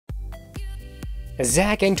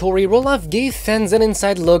Zach and Tori Roloff gave fans an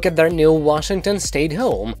inside look at their new Washington State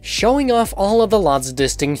home, showing off all of the lot's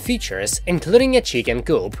distinct features, including a chicken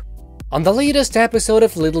coop. On the latest episode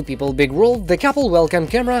of Little People Big World, the couple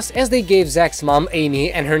welcomed cameras as they gave Zach's mom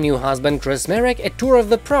Amy and her new husband Chris Marek a tour of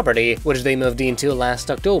the property, which they moved into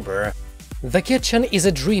last October. The kitchen is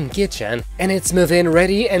a dream kitchen, and it's move-in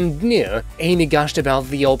ready and new. Amy gushed about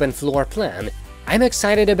the open floor plan. "I'm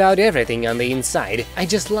excited about everything on the inside, I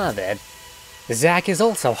just love it." Zach is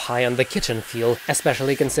also high on the kitchen feel,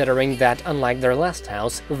 especially considering that, unlike their last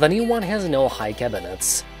house, the new one has no high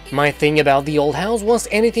cabinets. "My thing about the old house was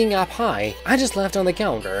anything up high, I just left on the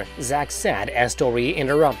counter," Zach said as Tori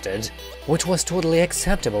interrupted. Which was totally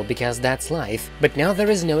acceptable because that's life, but now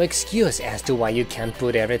there is no excuse as to why you can't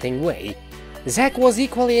put everything away. Zach was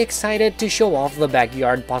equally excited to show off the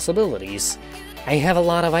backyard possibilities. "I have a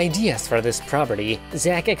lot of ideas for this property,"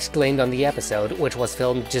 Zach exclaimed on the episode, which was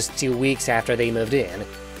filmed just 2 weeks after they moved in.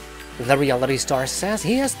 The reality star says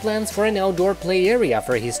he has plans for an outdoor play area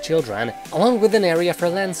for his children, along with an area for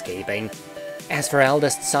landscaping. As for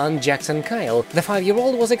eldest son Jackson Kyle, the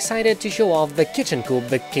 5-year-old was excited to show off the kitchen coop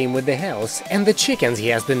that came with the house and the chickens he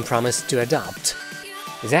has been promised to adopt.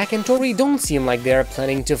 Zach and Tori don't seem like they are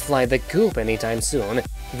planning to fly the coop anytime soon.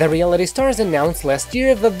 The reality stars announced last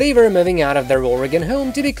year that they were moving out of their Oregon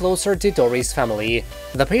home to be closer to Tori's family.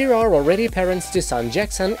 The pair are already parents to son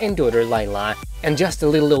Jackson and daughter Lila, and just a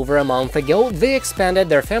little over a month ago they expanded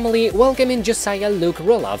their family, welcoming Josiah Luke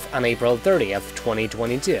Roloff on April 30th,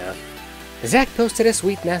 2022. Zach posted a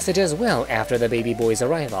sweet message as well after the baby boy's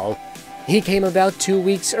arrival. "He came about 2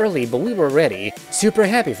 weeks early, but we were ready. Super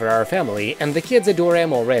happy for our family, and the kids adore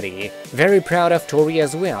him already. Very proud of Tori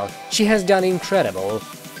as well. She has done incredible."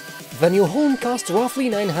 The new home cost roughly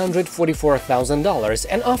 $944,000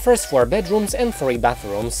 and offers 4 bedrooms and 3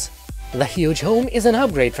 bathrooms. The huge home is an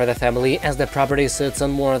upgrade for the family as the property sits on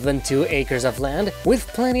more than 2 acres of land, with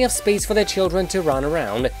plenty of space for the children to run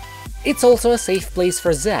around. It's also a safe place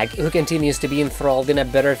for Zach, who continues to be enthralled in a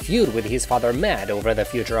bitter feud with his father Matt over the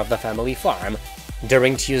future of the family farm.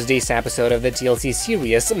 During Tuesday's episode of the TLC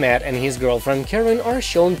series, Matt and his girlfriend Karen are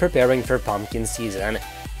shown preparing for pumpkin season.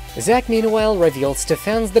 Zach meanwhile reveals to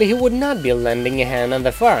fans that he would not be lending a hand on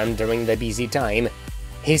the farm during the busy time.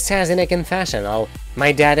 He says in a confessional,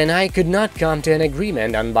 "My dad and I could not come to an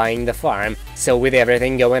agreement on buying the farm, so with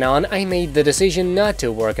everything going on, I made the decision not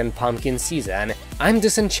to work on pumpkin season. I'm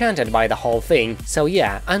disenchanted by the whole thing, so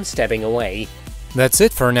yeah, I'm stepping away." That's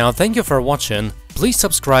it for now, thank you for watching. Please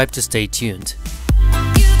subscribe to stay tuned.